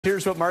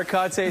Here's what Mark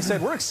Cotte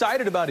said. We're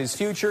excited about his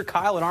future.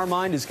 Kyle, in our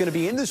mind, is going to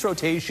be in this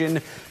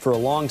rotation for a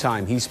long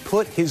time. He's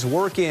put his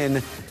work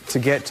in to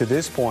get to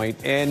this point.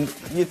 And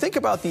you think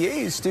about the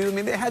A's, too. I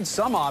mean, they had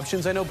some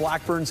options. I know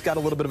Blackburn's got a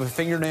little bit of a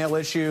fingernail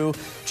issue.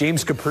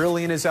 James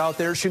Caprillion is out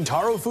there.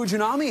 Shintaro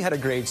Fujinami had a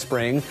great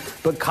spring.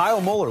 But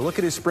Kyle Muller, look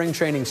at his spring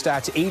training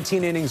stats.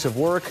 18 innings of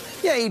work.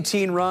 Yeah,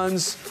 18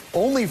 runs.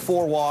 Only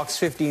 4 walks,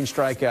 15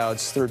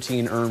 strikeouts,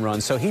 13 earned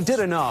runs. So he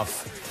did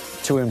enough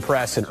to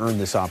impress and earn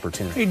this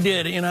opportunity. He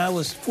did. You know, I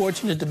was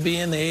fortunate to be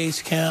in the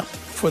A's camp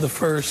for the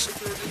first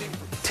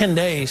 10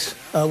 days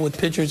with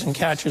pitchers and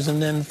catchers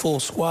and then full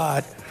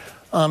squad,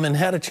 and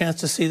had a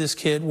chance to see this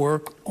kid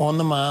work on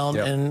the mound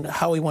and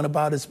how he went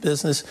about his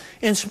business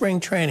in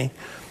spring training.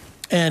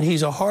 And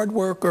he's a hard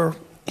worker.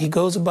 He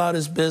goes about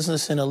his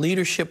business in a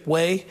leadership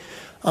way,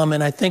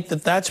 and I think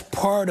that that's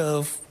part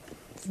of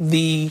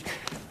the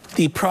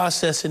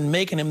process in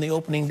making him the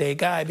opening day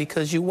guy,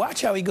 because you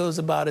watch how he goes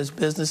about his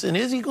business, and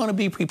is he going to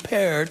be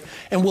prepared,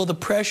 and will the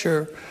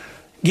pressure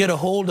get a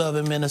hold of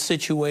him in a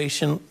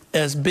situation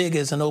as big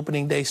as an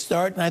opening day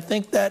start? And I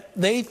think that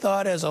they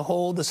thought as a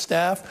whole, the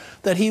staff,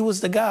 that he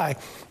was the guy.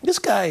 This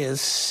guy is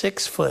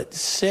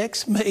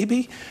 6'6",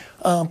 maybe,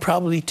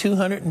 probably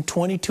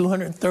 220,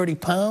 230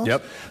 pounds.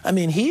 Yep. I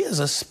mean, he is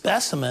a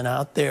specimen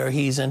out there.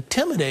 He's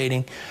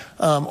intimidating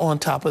on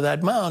top of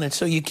that mound. And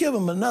so you give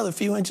him another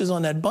few inches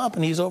on that bump,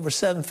 and he's over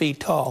 7 feet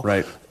tall.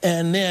 Right.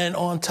 And then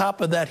on top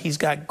of that, he's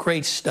got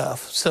great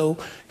stuff. So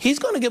he's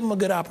going to give him a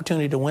good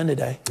opportunity to win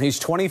today. He's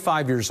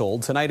 25 years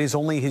old. Tonight is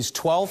only his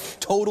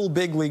 12th total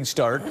big league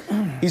start.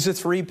 He's a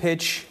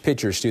 3-pitch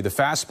pitcher, Stu. The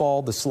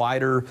fastball, the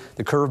slider,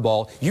 the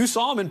curveball. You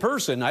saw him in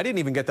person. I didn't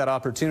even get that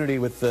opportunity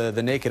with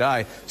the naked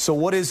eye. So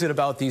what is it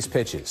about these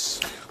pitches?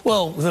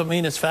 Well, I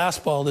mean, his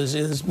fastball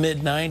is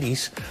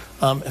mid-90s,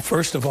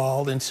 first of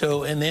all. And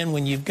then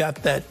when you've got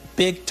that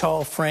big,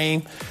 tall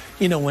frame,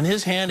 you know, when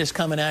his hand is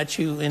coming at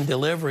you in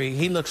delivery,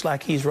 he looks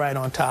like he's right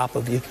on top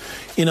of you.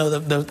 You know,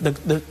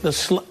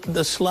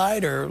 the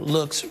slider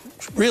looks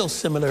real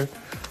similar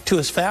to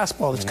his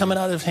fastball. It's coming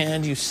out of his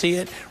hand. You see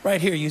it right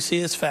here. You see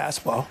his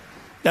fastball.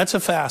 That's a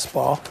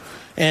fastball.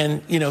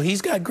 And, you know,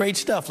 he's got great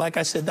stuff. Like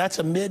I said, that's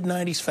a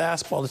mid-90s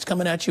fastball. It's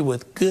coming at you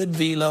with good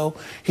velo.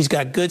 He's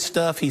got good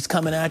stuff. He's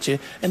coming at you.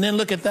 And then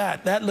look at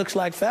that. That looks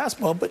like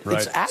fastball, but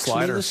it's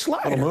actually the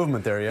slider. Little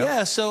movement there, yeah.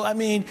 Yeah, so, I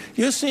mean,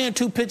 you're seeing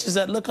two pitches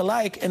that look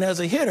alike, and as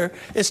a hitter,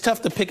 it's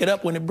tough to pick it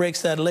up when it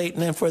breaks that late.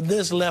 And then for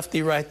this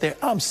lefty right there,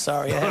 I'm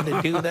sorry I had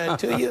to do that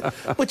to you,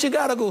 but you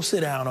got to go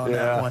sit down on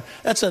that one.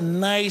 That's a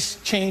nice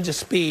change of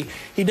speed.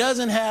 He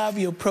doesn't have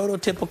your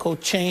prototypical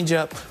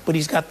changeup, but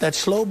he's got that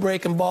slow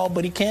breaking ball,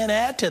 but he can't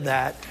add to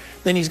that.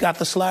 Then he's got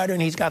the slider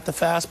and he's got the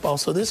fastball.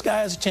 So this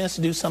guy has a chance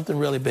to do something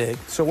really big.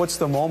 So what's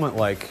the moment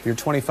like? You're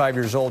 25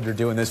 years old. You're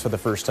doing this for the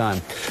first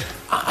time.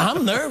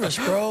 I'm nervous,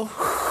 bro.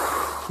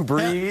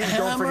 Breathe.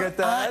 Don't forget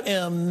that. I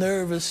am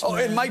nervous. Oh,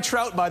 and Mike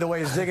Trout, by the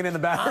way, is digging in the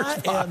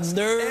batter's box. I am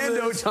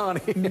nervous. And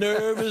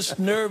Ohtani.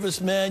 nervous,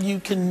 man. You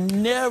can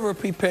never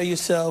prepare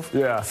yourself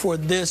for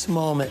this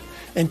moment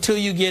until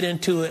you get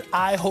into it.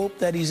 I hope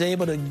that he's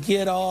able to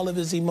get all of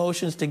his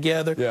emotions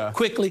together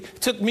quickly.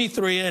 It took me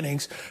 3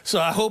 innings,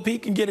 so I hope he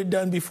can get it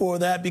done before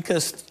that,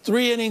 because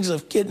 3 innings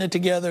of getting it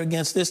together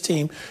against this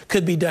team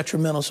could be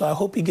detrimental. So I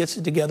hope he gets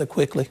it together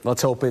quickly.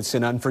 Let's hope it's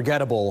an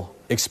unforgettable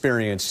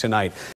experience tonight.